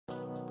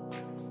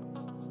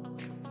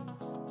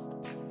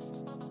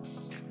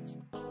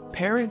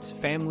Parents,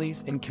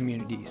 families, and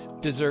communities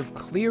deserve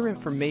clear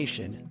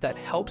information that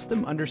helps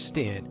them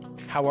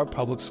understand how our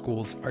public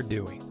schools are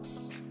doing.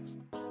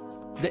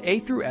 The A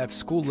through F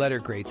school letter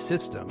grade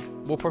system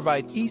will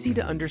provide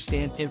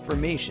easy-to-understand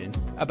information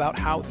about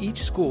how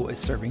each school is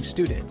serving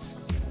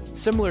students,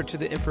 similar to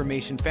the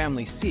information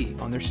families see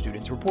on their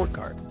students' report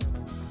card.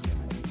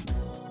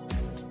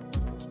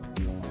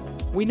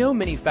 We know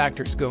many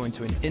factors go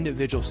into an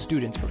individual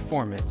student's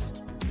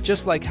performance,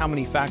 just like how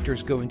many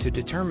factors go into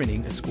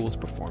determining a school's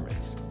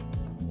performance.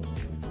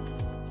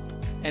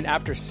 And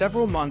after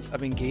several months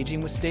of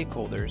engaging with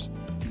stakeholders,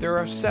 there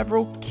are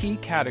several key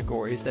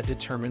categories that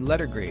determine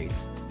letter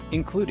grades,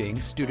 including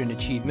student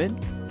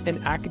achievement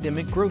and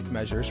academic growth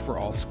measures for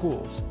all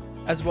schools,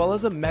 as well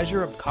as a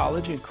measure of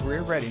college and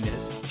career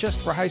readiness just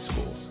for high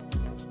schools.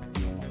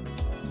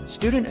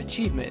 Student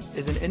achievement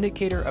is an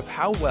indicator of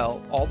how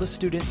well all the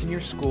students in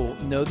your school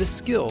know the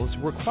skills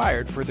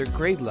required for their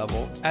grade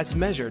level as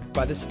measured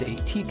by the state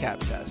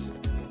TCAP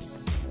test.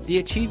 The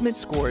achievement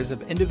scores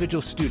of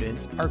individual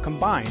students are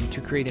combined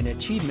to create an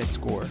achievement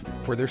score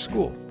for their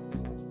school.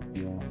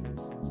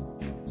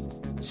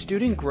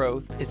 Student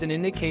growth is an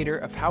indicator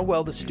of how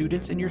well the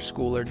students in your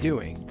school are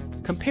doing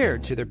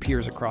compared to their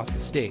peers across the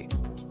state.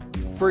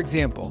 For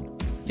example,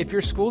 if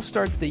your school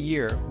starts the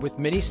year with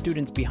many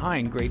students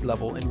behind grade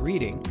level in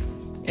reading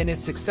and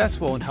is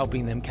successful in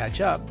helping them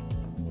catch up,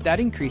 that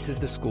increases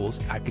the school's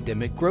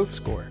academic growth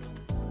score.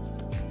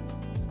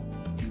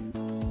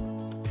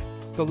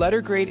 The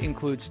letter grade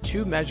includes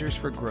two measures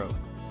for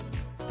growth.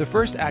 The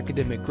first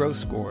academic growth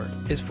score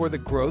is for the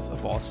growth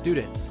of all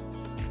students.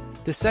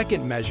 The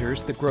second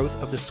measures the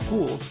growth of the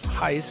school's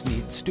highest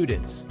need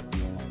students,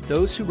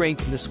 those who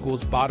rank in the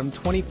school's bottom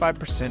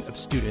 25% of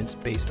students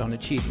based on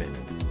achievement,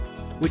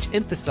 which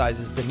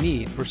emphasizes the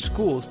need for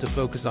schools to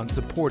focus on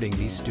supporting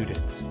these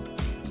students.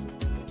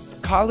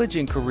 College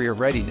and career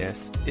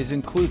readiness is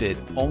included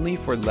only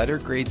for letter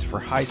grades for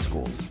high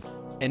schools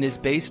and is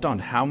based on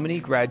how many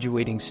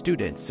graduating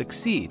students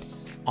succeed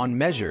on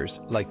measures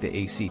like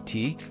the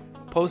ACT,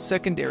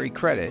 post-secondary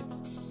credit,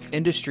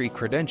 industry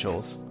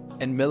credentials,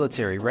 and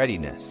military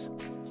readiness.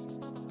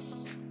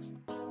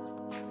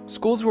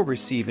 Schools will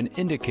receive an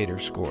indicator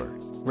score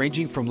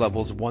ranging from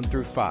levels 1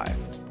 through 5,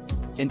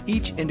 and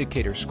each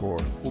indicator score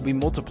will be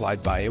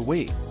multiplied by a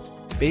weight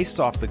based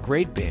off the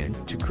grade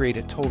band to create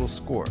a total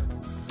score,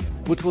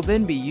 which will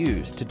then be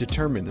used to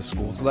determine the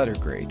school's letter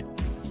grade.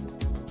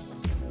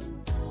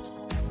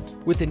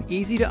 With an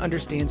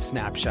easy-to-understand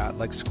snapshot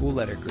like school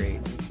letter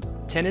grades,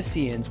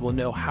 Tennesseans will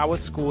know how a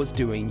school is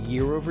doing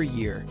year over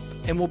year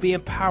and will be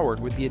empowered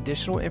with the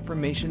additional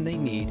information they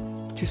need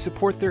to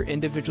support their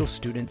individual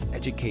students'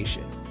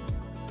 education.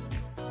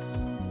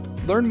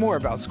 Learn more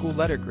about school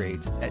letter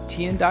grades at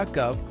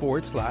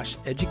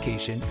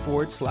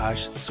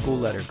tn.gov/education/school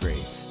letter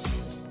grades.